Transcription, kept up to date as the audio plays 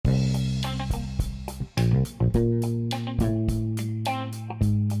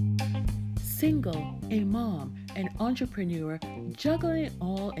Single, a mom, an entrepreneur, juggling it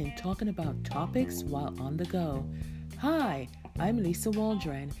all and talking about topics while on the go. Hi, I'm Lisa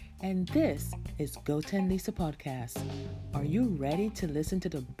Waldron, and this is Go 10 Lisa Podcast. Are you ready to listen to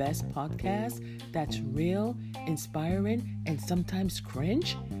the best podcast that's real, inspiring, and sometimes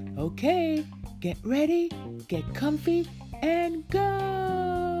cringe? Okay, get ready, get comfy, and go!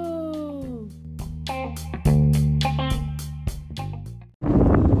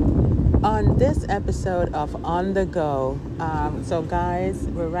 On this episode of On The Go, so guys,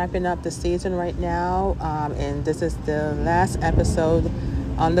 we're wrapping up the season right now, and this is the last episode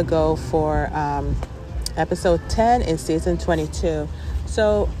on the go for episode 10 in season 22.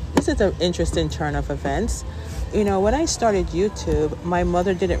 So this is an interesting turn of events. You know, when I started YouTube, my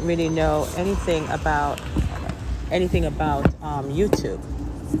mother didn't really know anything about YouTube.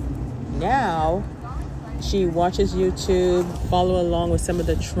 Now she watches YouTube, follow along with some of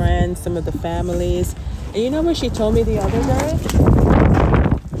the trends, some of the families. And you know what she told me the other day?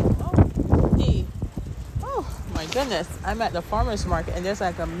 Oh my goodness. I'm at the farmer's market and there's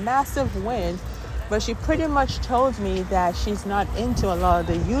like a massive wind. But she pretty much told me that she's not into a lot of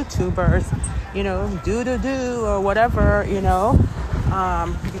the YouTubers, do or whatever,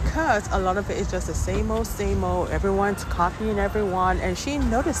 because a lot of it is just the same old. Everyone's copying everyone. And she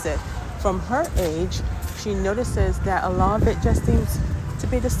noticed it from her age. She notices that a lot of it just seems to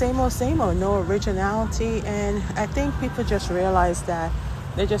be the same old, no originality. And I think people just realize that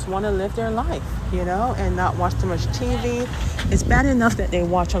they just want to live their life, and not watch too much TV. It's bad enough that they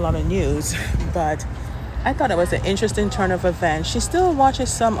watch a lot of news, but I thought it was an interesting turn of events. She still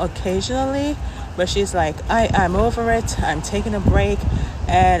watches some occasionally, but she's like, I'm over it. I'm taking a break.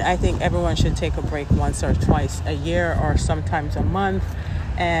 And I think everyone should take a break once or twice a year or sometimes a month.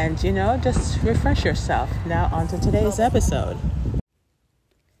 And, just refresh yourself. Now on to today's episode.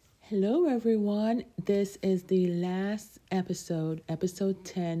 Hello, everyone. This is the last episode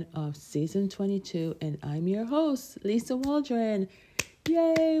 10 of season 22. And I'm your host, Lisa Waldron.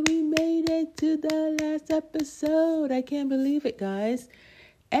 Yay, we made it to the last episode. I can't believe it, guys.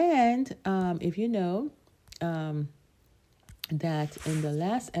 And if you know that in the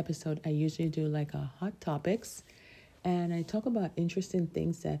last episode, I usually do like a hot topics. And I talk about interesting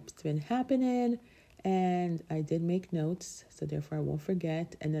things that's been happening. And I did make notes, so therefore I won't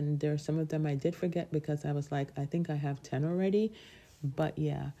forget. And then there are some of them I did forget because I was like, I think I have 10 already. But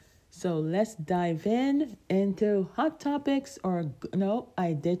yeah. So let's dive into hot topics,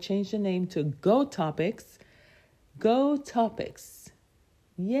 I did change the name to Go Topics. Go Topics.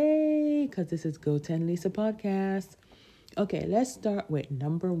 Yay, because this is Go 10 Lisa Podcast. Okay, let's start with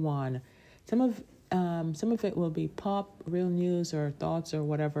number one. Some of it will be pop, real news, or thoughts, or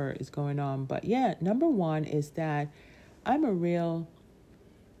whatever is going on. But yeah, number one is that I'm a real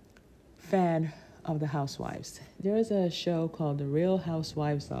fan of the Housewives. There is a show called The Real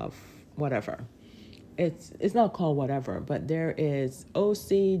Housewives of whatever. It's not called whatever, but there is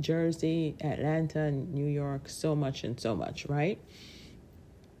OC, Jersey, Atlanta, New York, so much, right?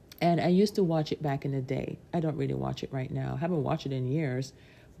 And I used to watch it back in the day. I don't really watch it right now. I haven't watched it in years.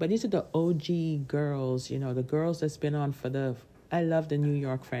 But these are the OG girls, the girls that's been on I love the New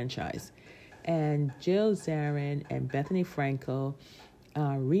York franchise. And Jill Zarin and Bethany Frankel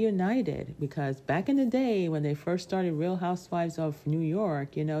reunited because back in the day when they first started Real Housewives of New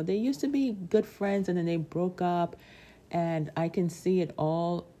York, they used to be good friends and then they broke up. And I can see it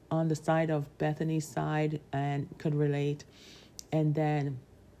all on the side of Bethany's side and could relate. And then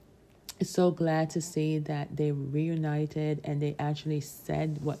so glad to see that they reunited and they actually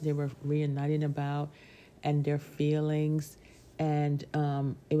said what they were reuniting about and their feelings. And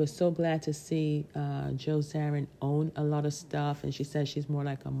it was so glad to see Jill Zarin own a lot of stuff. And she said she's more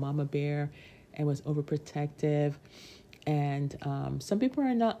like a mama bear and was overprotective. And some people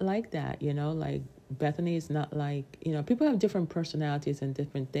are not like that, like Bethany is not like, people have different personalities and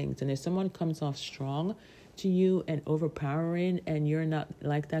different things. And if someone comes off strong to you and overpowering and you're not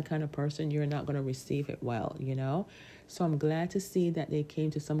like that kind of person, you're not going to receive it well, So I'm glad to see that they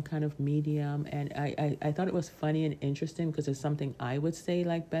came to some kind of medium. And I thought it was funny and interesting because it's something I would say,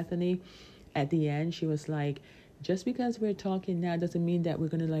 like Bethany. At the end, she was like, just because we're talking now doesn't mean that we're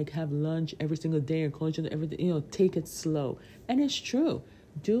going to like have lunch every single day or call each other everything, take it slow. And it's true.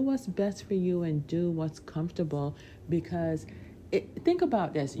 Do what's best for you and do what's comfortable because think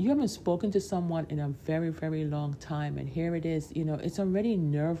about this. You haven't spoken to someone in a very, very long time. And here it is, it's already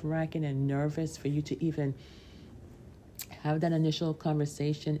nerve-wracking and nervous for you to even have that initial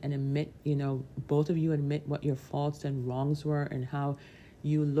conversation and admit, both of you admit what your faults and wrongs were and how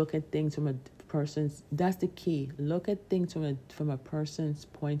you look at things from a person's, that's the key. Look at things from a person's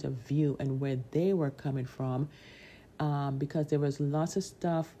point of view and where they were coming from. Because there was lots of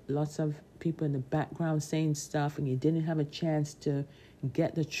stuff, lots of people in the background saying stuff, and you didn't have a chance to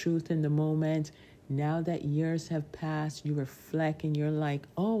get the truth in the moment. Now that years have passed, you reflect and you're like,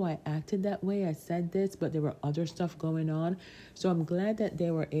 oh, I acted that way, I said this, but there were other stuff going on. So I'm glad that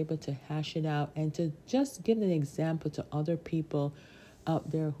they were able to hash it out and to just give an example to other people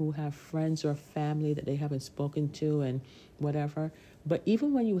out there who have friends or family that they haven't spoken to and whatever. But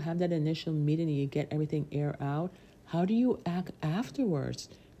even when you have that initial meeting and you get everything aired out, how do you act afterwards?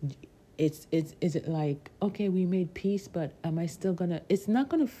 Is it like, okay, we made peace, but am I still gonna, it's not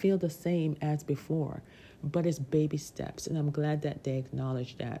gonna feel the same as before, but it's baby steps. And I'm glad that they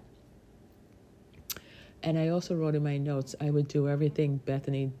acknowledge that. And I also wrote in my notes, I would do everything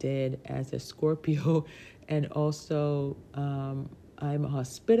Bethany did as a Scorpio. And also, I'm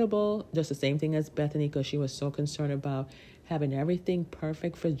hospitable, just the same thing as Bethany, because she was so concerned about having everything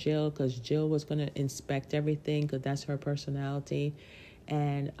perfect for Jill, because Jill was going to inspect everything, because that's her personality,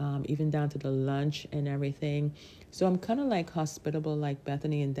 and even down to the lunch and everything. So I'm kind of like hospitable like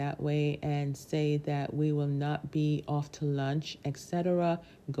Bethany in that way, and say that we will not be off to lunch, etc.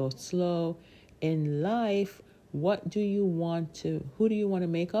 Go slow. In life, who do you want to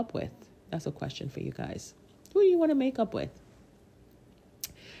make up with? That's a question for you guys. Who do you want to make up with?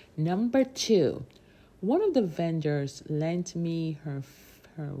 Number 2, one of the vendors lent me her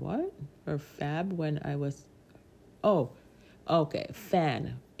fab when I was,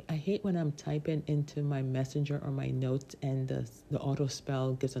 fan. I hate when I'm typing into my messenger or my notes and the auto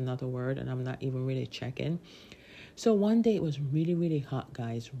spell gives another word and I'm not even really checking. So one day it was really, really hot,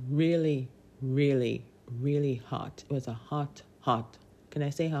 guys. Really, really, really hot. It was a hot. Can I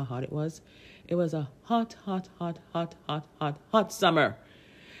say how hot it was? It was a hot summer.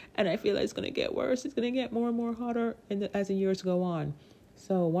 And I feel like it's going to get worse. It's going to get more and more hotter as the years go on.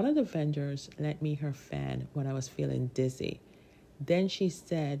 So one of the vendors lent me her fan when I was feeling dizzy. Then she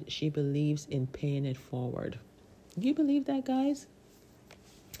said she believes in paying it forward. Do you believe that, guys?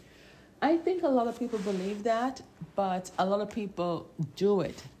 I think a lot of people believe that, but a lot of people do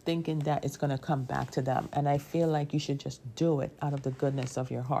it thinking that it's going to come back to them. And I feel like you should just do it out of the goodness of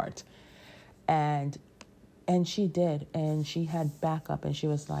your heart. And she did, and she had backup, and she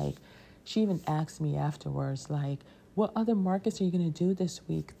was like, she even asked me afterwards, like, what other markets are you going to do this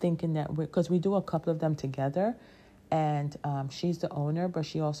week? Thinking that because we do a couple of them together, and she's the owner, but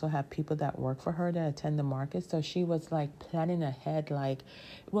she also had people that work for her that attend the market. So she was like planning ahead, like,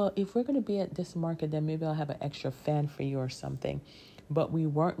 well, if we're going to be at this market, then maybe I'll have an extra fan for you or something. But we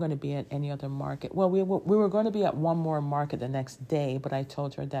weren't going to be at any other market. Well, we were going to be at one more market the next day, but I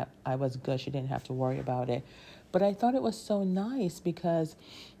told her that I was good. She didn't have to worry about it. But I thought it was so nice because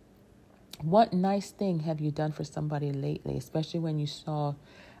what nice thing have you done for somebody lately, especially when you saw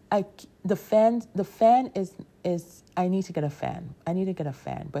the fan is I need to get a fan.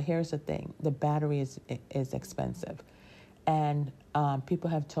 But here's the thing. The battery is expensive. And people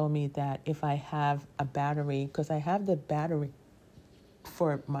have told me that if I have a battery, because I have the battery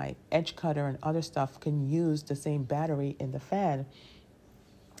for my edge cutter and other stuff, can use the same battery in the fan.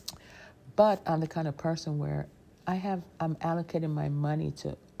 But I'm the kind of person where I'm allocating my money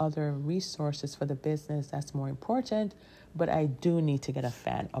to other resources for the business that's more important, but I do need to get a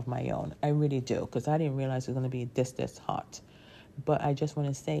fan of my own. I really do, because I didn't realize it was going to be this hot. But I just want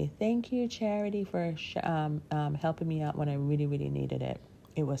to say thank you, Charity, for helping me out when I really, really needed it.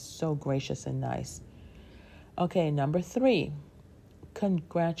 It was so gracious and nice. Okay, number 3.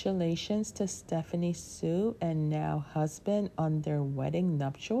 Congratulations to Stephanie Sue and now husband on their wedding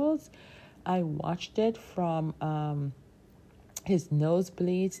nuptials. I watched it from his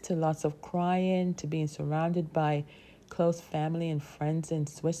nosebleeds to lots of crying to being surrounded by close family and friends in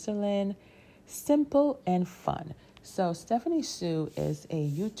Switzerland. Simple and fun. So Stephanie Sue is a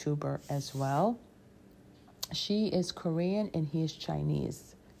YouTuber as well. She is Korean and he is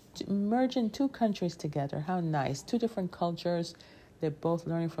Chinese. Merging 2 countries together. How nice. 2 different cultures. They're both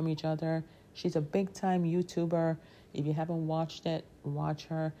learning from each other. She's a big-time YouTuber. If you haven't watched it, watch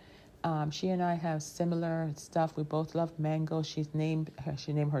her. She and I have similar stuff. We both love mango. She named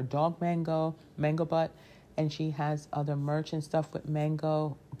her dog Mango Butt, and she has other merch and stuff with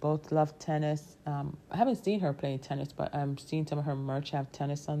Mango. Both love tennis. I haven't seen her play tennis, but I'm seeing some of her merch have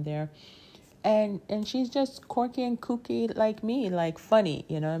tennis on there. And she's just quirky and kooky like me, like funny,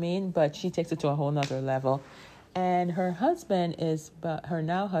 you know what I mean? But she takes it to a whole nother level. And her husband is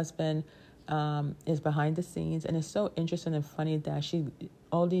behind the scenes, and it's so interesting and funny that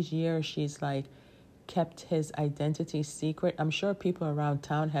all these years she's like kept his identity secret. I'm sure people around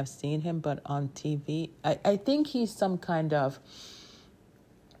town have seen him, but on TV, I think he's some kind of,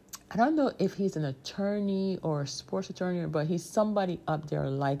 I don't know if he's an attorney or a sports attorney, but he's somebody up there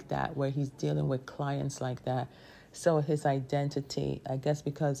like that, where he's dealing with clients like that. So his identity, I guess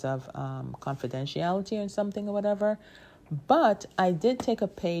because of confidentiality or something or whatever. But I did take a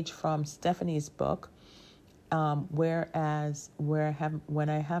page from Stephanie's book, when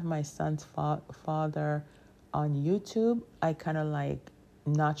I have my son's father on YouTube, I kind of like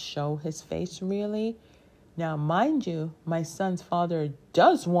not show his face really. Now, mind you, my son's father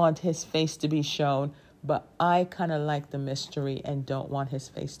does want his face to be shown, but I kind of like the mystery and don't want his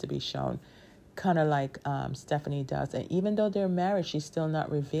face to be shown, kind of like Stephanie does. And even though they're married, she's still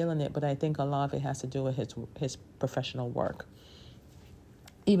not revealing it, but I think a lot of it has to do with his professional work.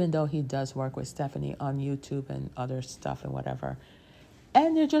 Even though he does work with Stephanie on YouTube and other stuff and whatever.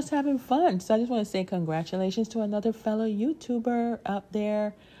 And they're just having fun. So I just want to say congratulations to another fellow YouTuber out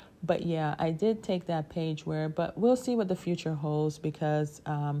there. But yeah, I did take that page but we'll see what the future holds, because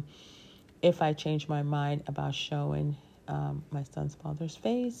if I change my mind about showing my son's father's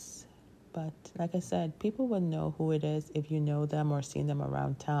face. But like I said, people will know who it is if you know them or seen them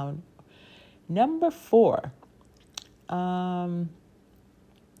around town. Number 4.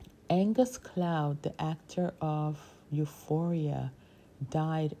 Angus Cloud, the actor of Euphoria,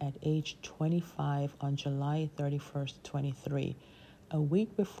 died at age 25 on July 31st, 23. A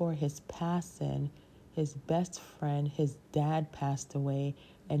week before his passing, his best friend, his dad, passed away,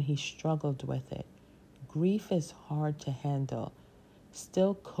 and he struggled with it. Grief is hard to handle.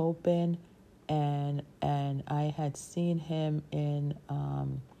 Still coping, and I had seen him in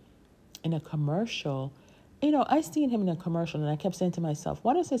a commercial. I seen him in a commercial, and I kept saying to myself,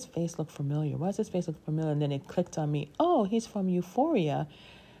 why does his face look familiar? Why does his face look familiar? And then it clicked on me, oh, he's from Euphoria.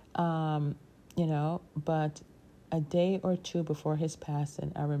 But a day or two before his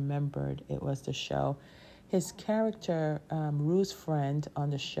passing, I remembered it was the show. His character, Rue's friend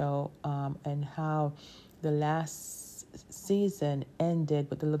on the show, and how the last season ended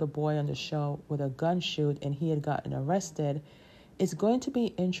with the little boy on the show with a gun shoot, and he had gotten arrested. It's going to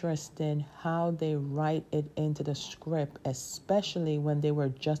be interesting how they write it into the script, especially when they were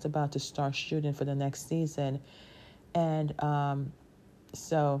just about to start shooting for the next season. And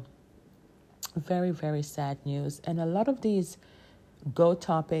so very, very sad news. And a lot of these Go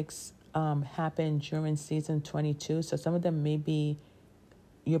topics happen during season 22. So some of them may be,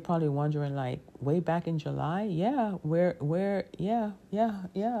 you're probably wondering, like, way back in July? Yeah,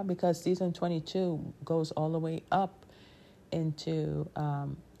 because season 22 goes all the way up into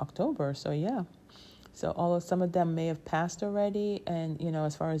October. So yeah, so some of them may have passed already, and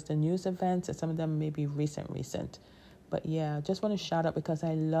as far as the news events, some of them may be recent. But yeah, just want to shout out because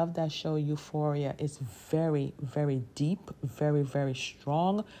I love that show, Euphoria. It's very, very deep, very, very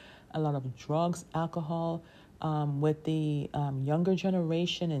strong. A lot of drugs, alcohol, with the younger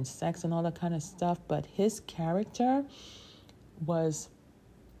generation and sex and all that kind of stuff. But his character was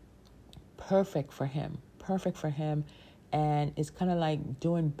perfect for him. And it's kind of like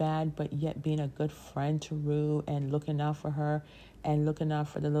doing bad, but yet being a good friend to Rue and looking out for her and looking out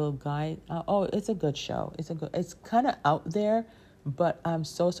for the little guy. It's a good show. It's kind of out there, but I'm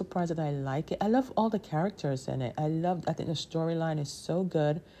so surprised that I like it. I love all the characters in it. I think the storyline is so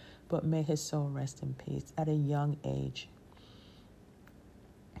good, but may his soul rest in peace at a young age.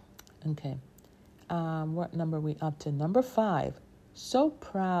 Okay. What number are we up to? Number 5. So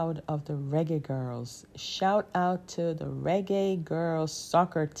proud of the Reggae Girls. Shout out to the Reggae Girls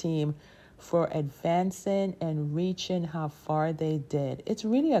soccer team for advancing and reaching how far they did. It's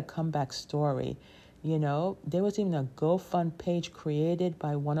really a comeback story. There was even a GoFund page created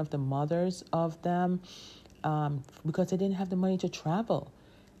by one of the mothers of them because they didn't have the money to travel.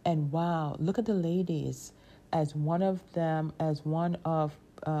 And wow, look at the ladies. As one of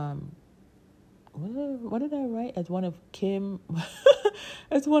what did I write? As one of Kim,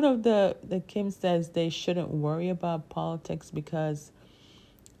 as one of the Kim says, they shouldn't worry about politics because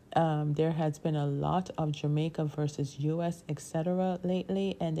there has been a lot of Jamaica versus U.S., etc.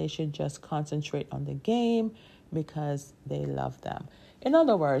 lately, and they should just concentrate on the game because they love them. In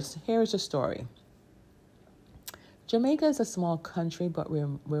other words, here's the story. Jamaica is a small country, but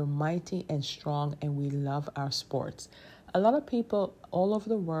we're mighty and strong, and we love our sports. A lot of people all over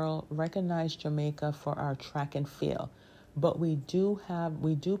the world recognize Jamaica for our track and field, but we do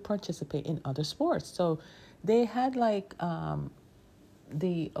participate in other sports. So they had like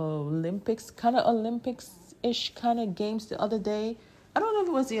the Olympics-ish kind of games the other day. I don't know if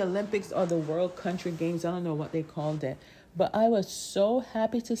it was the Olympics or the World Country Games. I don't know what they called it, but I was so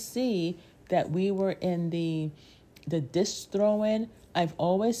happy to see that we were in the disc throwing. I've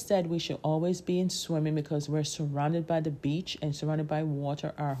always said we should always be in swimming because we're surrounded by the beach and surrounded by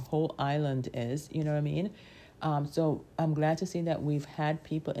water. Our whole island is, you know what I mean? So I'm glad to see that we've had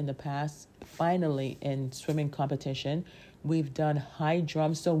people in the past finally in swimming competition. We've done high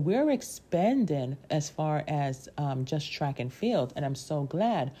jump. So we're expanding as far as just track and field. And I'm so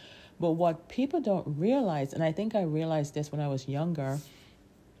glad. But what people don't realize, and I think I realized this when I was younger,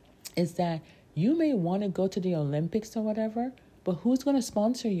 is that you may want to go to the Olympics or whatever, but who's going to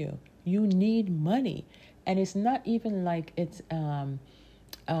sponsor you? You need money. And it's not even like it's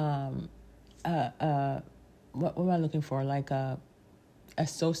what am I looking for? Like a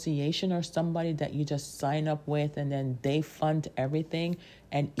association or somebody that you just sign up with and then they fund everything.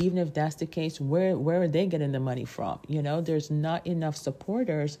 And even if that's the case, where are they getting the money from? You know, there's not enough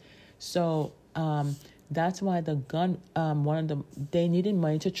supporters. So that's why they needed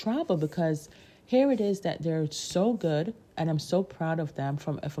money to travel, because here it is that they're so good, and I'm so proud of them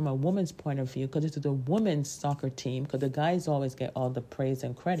from a woman's point of view, because this is the women's soccer team, because the guys always get all the praise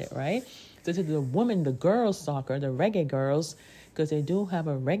and credit, right? This is the girls soccer, the reggae girls, because they do have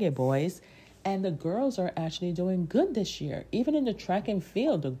a reggae boys, and the girls are actually doing good this year. Even in the track and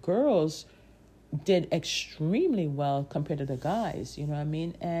field, the girls did extremely well compared to the guys, you know what I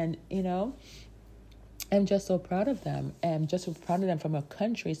mean? And, you know, I'm just so proud of them. I'm just so proud of them from a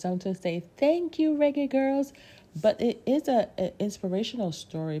country. Sometimes say, thank you, reggae girls. But it is an inspirational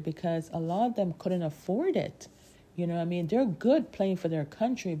story, because a lot of them couldn't afford it. You know what I mean? They're good playing for their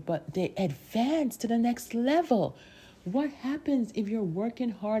country, but they advance to the next level. What happens if you're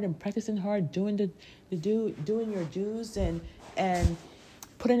working hard and practicing hard, doing your dues and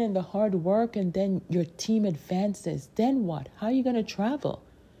putting in the hard work, and then your team advances? Then what? How are you going to travel?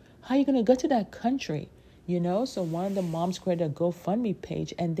 How are you going to go to that country? You know, so one of the moms created a GoFundMe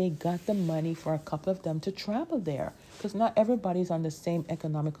page, and they got the money for a couple of them to travel there, because not everybody's on the same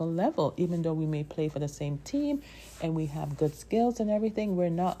economical level. Even though we may play for the same team and we have good skills and everything, we're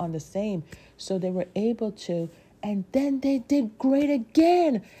not on the same. So they were able to, and then they did great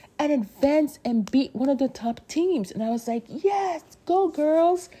again and advanced and beat one of the top teams. And I was like, yes, go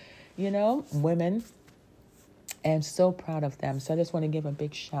girls, you know, women. I'm so proud of them. So I just want to give a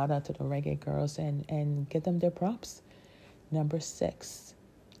big shout out to the reggae girls and give them their props. Number 6,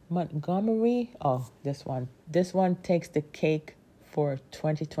 Montgomery. Oh, this one takes the cake for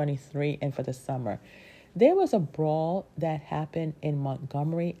 2023 and for the summer. There was a brawl that happened in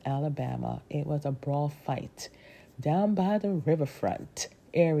Montgomery, Alabama. It was a brawl fight down by the riverfront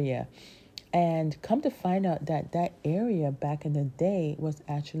area. And come to find out that area back in the day was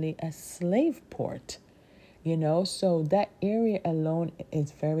actually a slave port. You know, so that area alone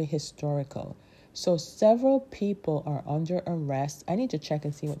is very historical. So several people are under arrest. I need to check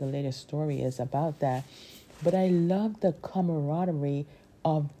and see what the latest story is about that. But I love the camaraderie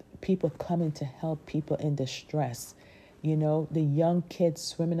of people coming to help people in distress. You know, the young kid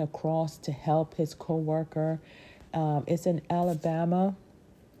swimming across to help his coworker. It's in Alabama.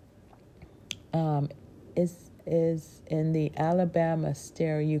 Is in the Alabama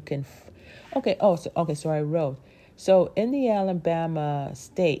state. You can. So I wrote. So in the Alabama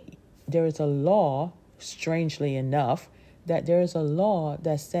state, there is a law, strangely enough, that there is a law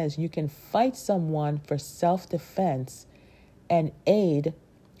that says you can fight someone for self-defense and aid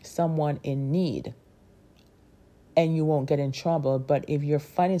someone in need, and you won't get in trouble. But if you're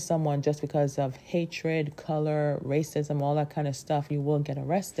fighting someone just because of hatred, color, racism, all that kind of stuff, you will get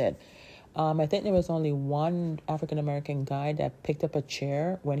arrested. I think there was only one African-American guy that picked up a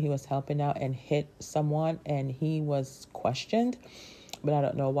chair when he was helping out and hit someone, and he was questioned, but I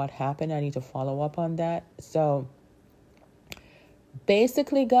don't know what happened. I need to follow up on that. So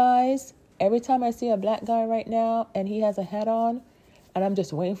basically, guys, every time I see a black guy right now and he has a hat on, and I'm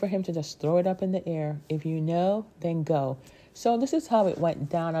just waiting for him to just throw it up in the air. If you know, then go. So this is how it went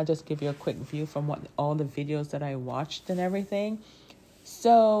down. I'll just give you a quick view from all the videos that I watched and everything.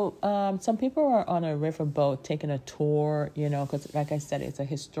 So some people are on a riverboat taking a tour, you know, because like I said, it's a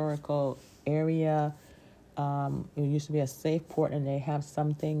historical area. It used to be a safe port, and they have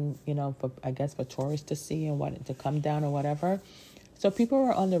something, you know, for tourists to see and to come down or whatever. So people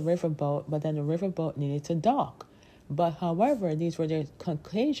were on the riverboat, but then the riverboat needed to dock. But however, these were the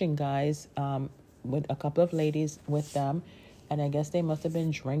Caucasian guys with a couple of ladies with them. And I guess they must have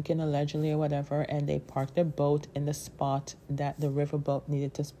been drinking allegedly or whatever. And they parked their boat in the spot that the riverboat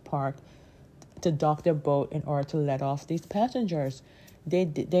needed to park to dock their boat in order to let off these passengers.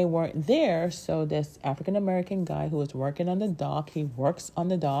 They weren't there. So this African-American guy who was working on the dock, he works on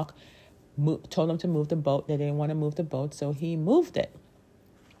the dock, told them to move the boat. They didn't want to move the boat, so he moved it.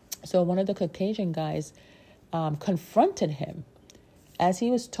 So one of the Caucasian guys confronted him. As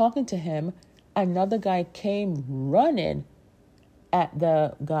he was talking to him, another guy came running at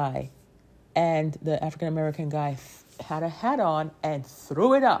the guy, and the African American guy had a hat on and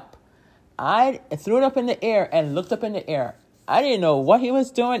threw it up. I threw it up in the air and looked up in the air. I didn't know what he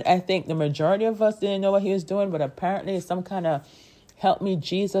was doing. I think the majority of us didn't know what he was doing, but apparently some kind of help me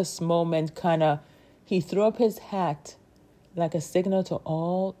Jesus moment he threw up his hat like a signal to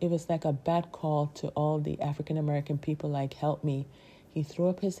all. It was like a bat call to all the African American people, like, help me. He threw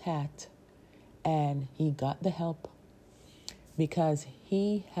up his hat and he got the help because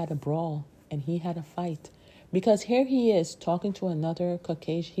he had a brawl and he had a fight. Because here he is talking to another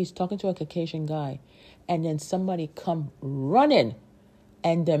Caucasian. He's talking to a Caucasian guy. And then somebody come running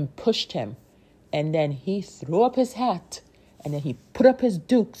and then pushed him. And then he threw up his hat. And then he put up his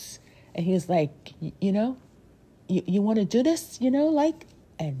dukes. And he was like, you want to do this?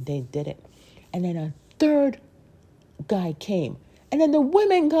 And they did it. And then a third guy came. And then the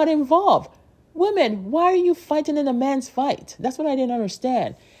women got involved. Women, why are you fighting in a man's fight? That's what I didn't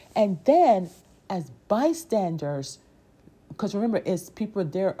understand. And then as bystanders, because remember, it's people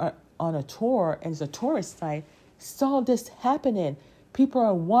there are on a tour and it's a tourist site, saw this happening. People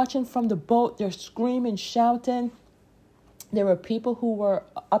are watching from the boat. They're screaming, shouting. There were people who were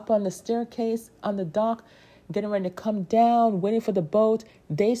up on the staircase on the dock, getting ready to come down, waiting for the boat.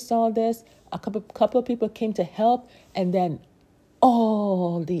 They saw this. A couple of people came to help, and then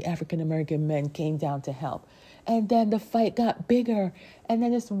all the African American men came down to help. And then the fight got bigger. And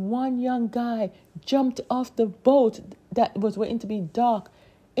then this one young guy jumped off the boat that was waiting to be docked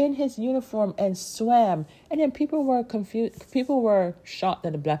in his uniform and swam. And then people were confused. People were shocked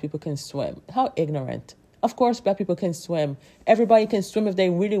that the black people can swim. How ignorant. Of course, black people can swim. Everybody can swim if they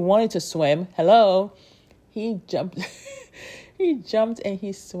really wanted to swim. Hello. He jumped. He jumped and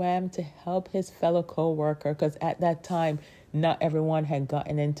he swam to help his fellow co-worker, because at that time, not everyone had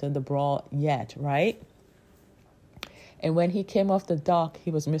gotten into the brawl yet, right? And when he came off the dock,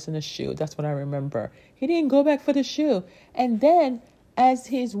 he was missing a shoe. That's what I remember. He didn't go back for the shoe. And then as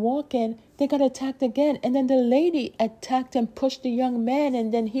he's walking, they got attacked again. And then the lady attacked and pushed the young man.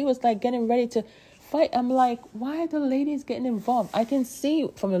 And then he was like getting ready to fight. I'm like, why are the ladies getting involved? I can see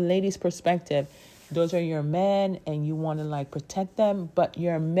from a lady's perspective, those are your men and you want to like protect them. But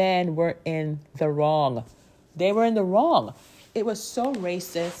your men were in the wrong. They were in the wrong. It was so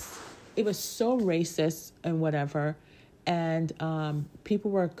racist. It was so racist and whatever. And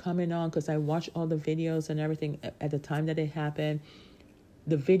people were coming on, because I watched all the videos and everything at the time that it happened.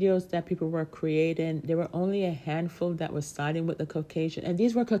 The videos that people were creating, there were only a handful that was siding with the Caucasian. And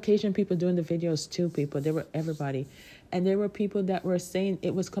these were Caucasian people doing the videos too, people. They were everybody. And there were people that were saying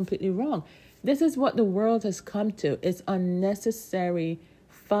it was completely wrong. This is what the world has come to. It's unnecessary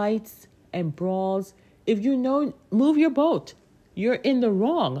fights and brawls. If you know, move your boat. You're in the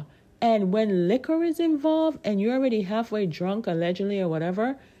wrong. And when liquor is involved and you're already halfway drunk, allegedly, or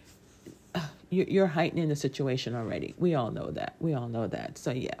whatever, you're heightening the situation already. We all know that. We all know that. So,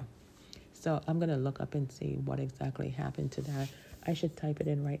 yeah. So I'm going to look up and see what exactly happened to that. I should type it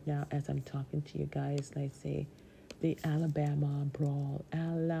in right now as I'm talking to you guys. Let's see. The Alabama brawl.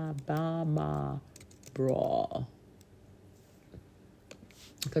 Alabama brawl.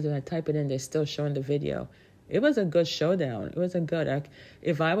 Because when I type it in, they're still showing the video. It was a good showdown. It was a good...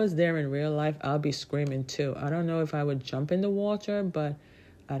 if I was there in real life, I'll be screaming too. I don't know if I would jump in the water, but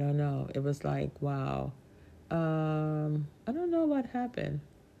I don't know. It was like, wow. I don't know what happened.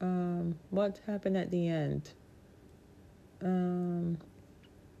 What happened at the end?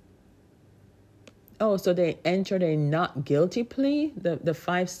 So they entered a not guilty plea? The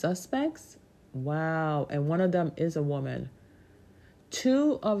 5 suspects? Wow. And one of them is a woman.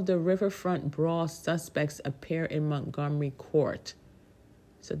 2 of the Riverfront brawl suspects appear in Montgomery court.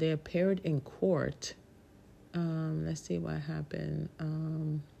 So they appeared in court. Let's see what happened.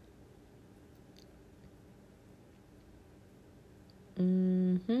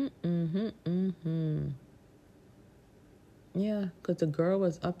 Yeah, because the girl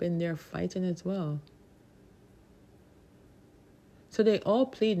was up in there fighting as well. So they all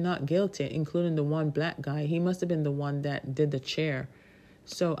plead not guilty, including the one black guy. He must have been the one that did the chair.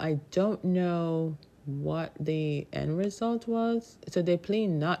 So I don't know what the end result was. So they plead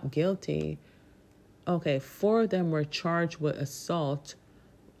not guilty. Okay, 4 of them were charged with assault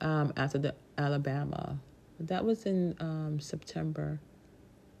after the Alabama. That was in September.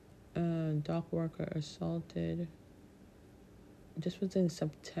 Dock worker assaulted. This was in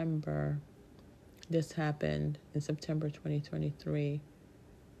September. This happened in September 2023.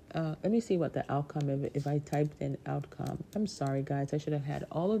 let me see what the outcome if I typed in outcome. I'm sorry, guys. I should have had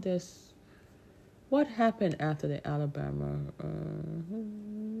all of this. What happened after the Alabama?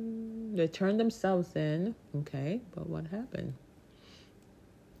 They turned themselves in. Okay, but what happened?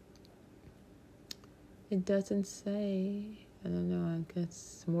 It doesn't say. I don't know. I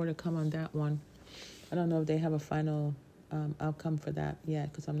guess more to come on that one. I don't know if they have a final outcome for that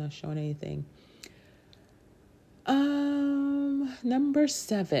yet because I'm not showing anything. Number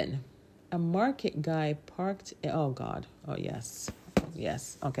 7. A market guy parked. Oh, God. Oh, yes.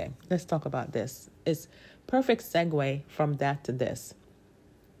 Yes. Okay. Let's talk about this. It's perfect segue from that to this.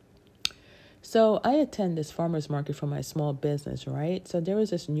 So I attend this farmer's market for my small business, right? So there was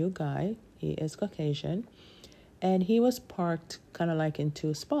this new guy. He is Caucasian. And he was parked kind of like in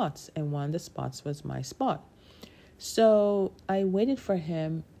 2 spots. And one of the spots was my spot. So I waited for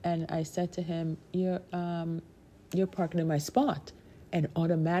him and I said to him, you're parking in my spot. And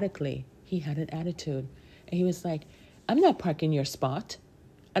automatically he had an attitude. And he was like, I'm not parking your spot.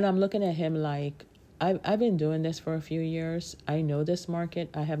 And I'm looking at him like, I've been doing this for a few years. I know this market.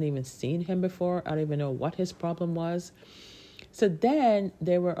 I haven't even seen him before. I don't even know what his problem was. So then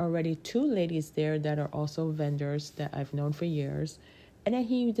there were already 2 ladies there that are also vendors that I've known for years. And then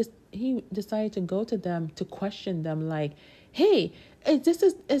he decided to go to them to question them like, hey, is this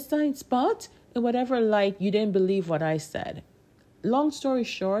a assigned spot? And whatever, like, you didn't believe what I said. Long story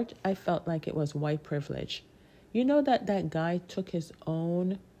short, I felt like it was white privilege. You know that guy took his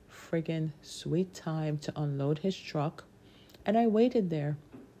own friggin' sweet time to unload his truck. And I waited there.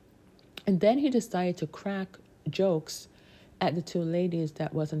 And then he decided to crack jokes at the 2 ladies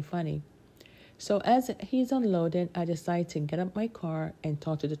that wasn't funny. So as he's unloading, I decided to get up my car and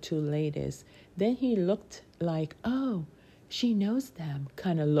talk to the 2 ladies. Then he looked like, oh, she knows them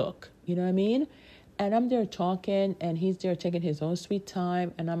kind of look. You know what I mean? And I'm there talking and he's there taking his own sweet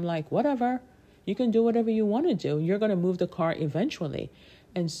time. And I'm like, whatever. You can do whatever you want to do. You're going to move the car eventually.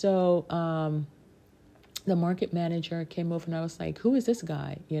 And so the market manager came over and I was like, who is this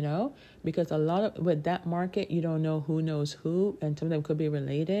guy? You know, because with that market, you don't know who knows who. And some of them could be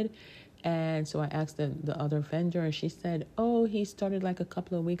related. And so I asked the other vendor and she said, oh, he started like a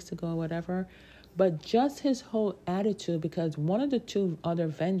couple of weeks ago or whatever. But just his whole attitude, because one of the 2 other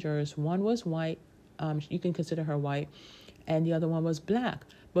vendors, one was white, you can consider her white, and the other one was black.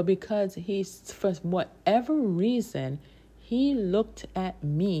 But because for whatever reason, he looked at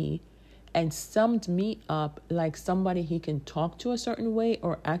me and summed me up like somebody he can talk to a certain way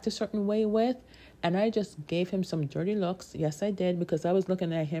or act a certain way with. And I just gave him some dirty looks. Yes, I did, because I was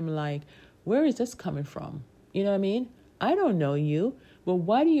looking at him like, where is this coming from? You know what I mean? I don't know you. But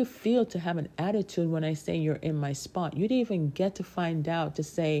why do you feel to have an attitude when I say you're in my spot? You didn't even get to find out to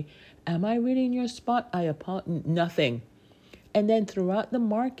say, am I really in your spot? I apologize. Nothing. And then throughout the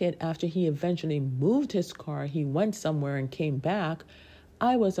market, after he eventually moved his car, he went somewhere and came back,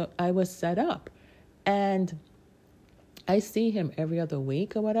 I was set up. And I see him every other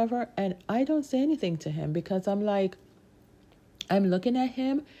week or whatever, and I don't say anything to him because I'm like, I'm looking at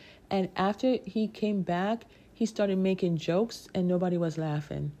him, and after he came back, he started making jokes and nobody was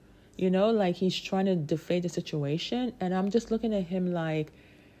laughing. You know, like he's trying to deflate the situation, and I'm just looking at him like,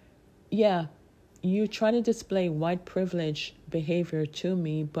 yeah, you try to display white privilege behavior to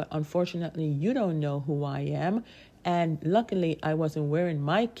me, but unfortunately you don't know who I am. And luckily I wasn't wearing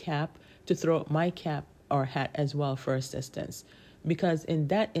my cap to throw up my cap or hat as well for assistance, because in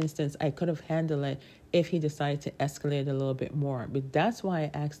that instance I could have handled it if he decided to escalate a little bit more. But that's why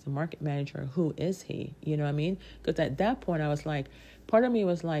I asked the market manager, who is he? You know what I mean? Because at that point I was like, part of me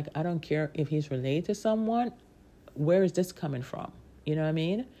was like, I don't care if he's related to someone. Where is this coming from? You know what I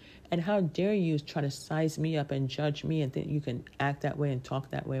mean? And how dare you try to size me up and judge me and think you can act that way and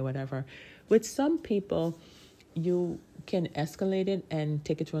talk that way, whatever. With some people, you can escalate it and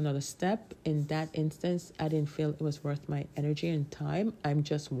take it to another step. In that instance, I didn't feel it was worth my energy and time. I'm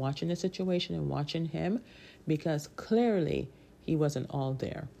just watching the situation and watching him, because clearly he wasn't all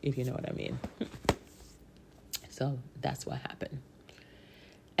there, if you know what I mean. So that's what happened.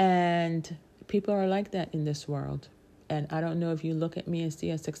 And people are like that in this world. And I don't know if you look at me and see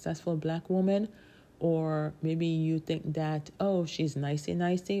a successful black woman, or maybe you think that, oh, she's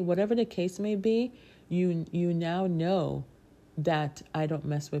nicey. Whatever the case may be, you now know that I don't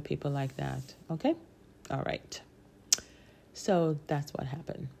mess with people like that. Okay? All right. So that's what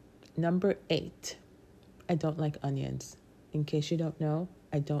happened. Number 8, I don't like onions. In case you don't know,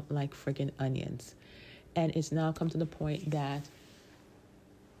 I don't like friggin' onions. And it's now come to the point that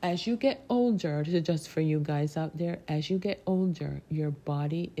As you get older, this is just for you guys out there, as you get older, your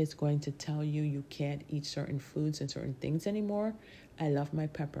body is going to tell you you can't eat certain foods and certain things anymore. I love my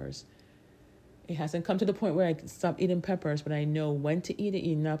peppers. It hasn't come to the point where I stop eating peppers, but I know when to eat it.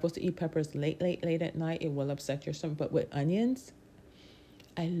 You're not supposed to eat peppers late at night. It will upset your stomach. But with onions,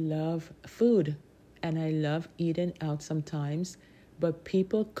 I love food and I love eating out sometimes. But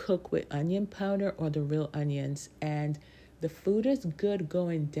people cook with onion powder or the real onions. And the food is good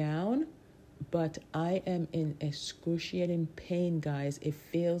going down, but I am in excruciating pain, guys. It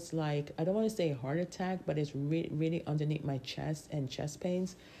feels like, I don't want to say a heart attack, but it's really underneath my chest and chest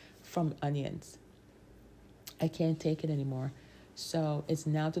pains from onions. I can't take it anymore. So it's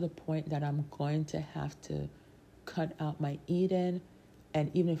now to the point that I'm going to have to cut out my eating. And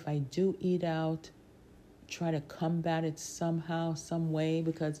even if I do eat out, try to combat it somehow, some way,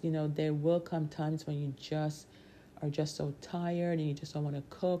 because, there will come times when you are just so tired and you just don't want to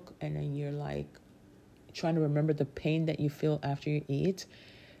cook. And then you're like trying to remember the pain that you feel after you eat.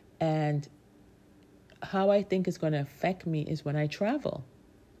 And how I think it's going to affect me is when I travel.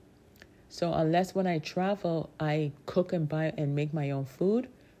 So unless when I travel, I cook and buy and make my own food,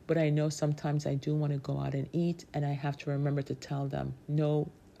 but I know sometimes I do want to go out and eat, and I have to remember to tell them, no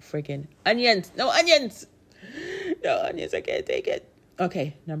freaking onions, no onions, no onions, I can't take it.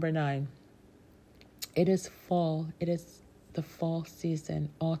 Okay, number 9. It is fall. It is the fall season,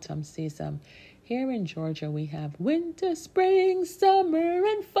 autumn season. Here in Georgia, we have winter, spring, summer,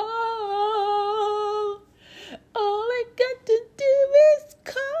 and fall. All I got to do is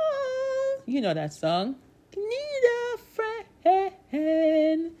call. You know that song. Need a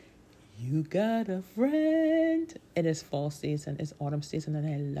friend. You got a friend. It is fall season. It's autumn season, and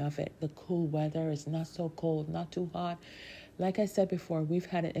I love it. The cool weather is not so cold, not too hot. Like I said before, we've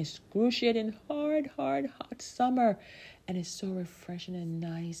had an excruciating, hot summer, and it's so refreshing and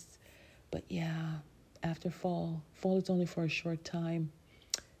nice. But yeah, after fall is only for a short time.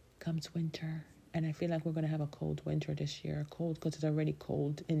 Comes winter, and I feel like we're going to have a cold winter this year. Cold because it's already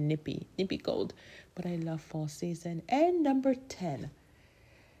cold and nippy cold. But I love fall season. And number 10.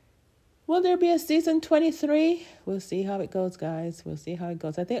 Will there be a season 23? We'll see how it goes, guys. We'll see how it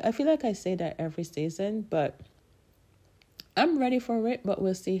goes. I feel like I say that every season, but I'm ready for it, but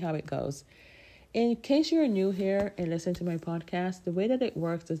we'll see how it goes. In case you're new here and listen to my podcast, the way that it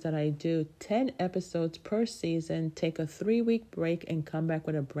works is that I do 10 episodes per season, take a 3-week break, and come back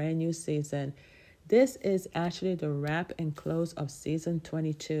with a brand new season. This is actually the wrap and close of season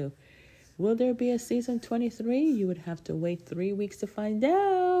 22. Will there be a season 23? You would have to wait 3 weeks to find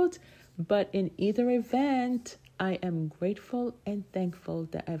out. But in either event, I am grateful and thankful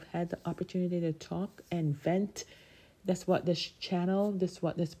that I've had the opportunity to talk and vent. That's what this channel,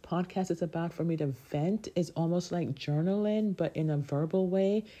 what this podcast is about for me, to vent. Is almost like journaling, but in a verbal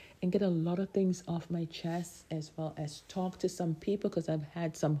way, and get a lot of things off my chest, as well as talk to some people, because I've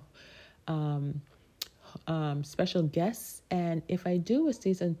had some special guests. And if I do a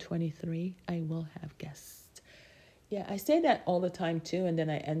season 23, I will have guests. Yeah, I say that all the time too, and then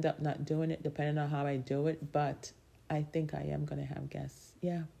I end up not doing it depending on how I do it. But I think I am going to have guests.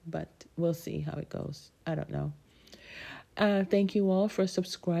 Yeah, but we'll see how it goes. I don't know. Thank you all for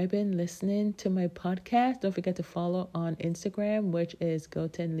subscribing, listening to my podcast. Don't forget to follow on Instagram, which is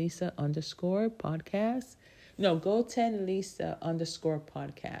go10lisa_podcast. No,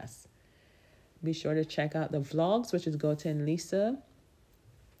 go10lisa_podcast. Be sure to check out the vlogs, which is go10lisa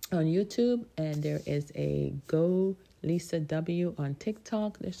on YouTube. And there is a Go Lisa W on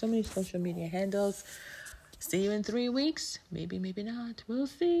TikTok. There's so many social media handles. See you in 3 weeks. Maybe not. We'll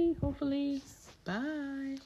see. Hopefully. Bye.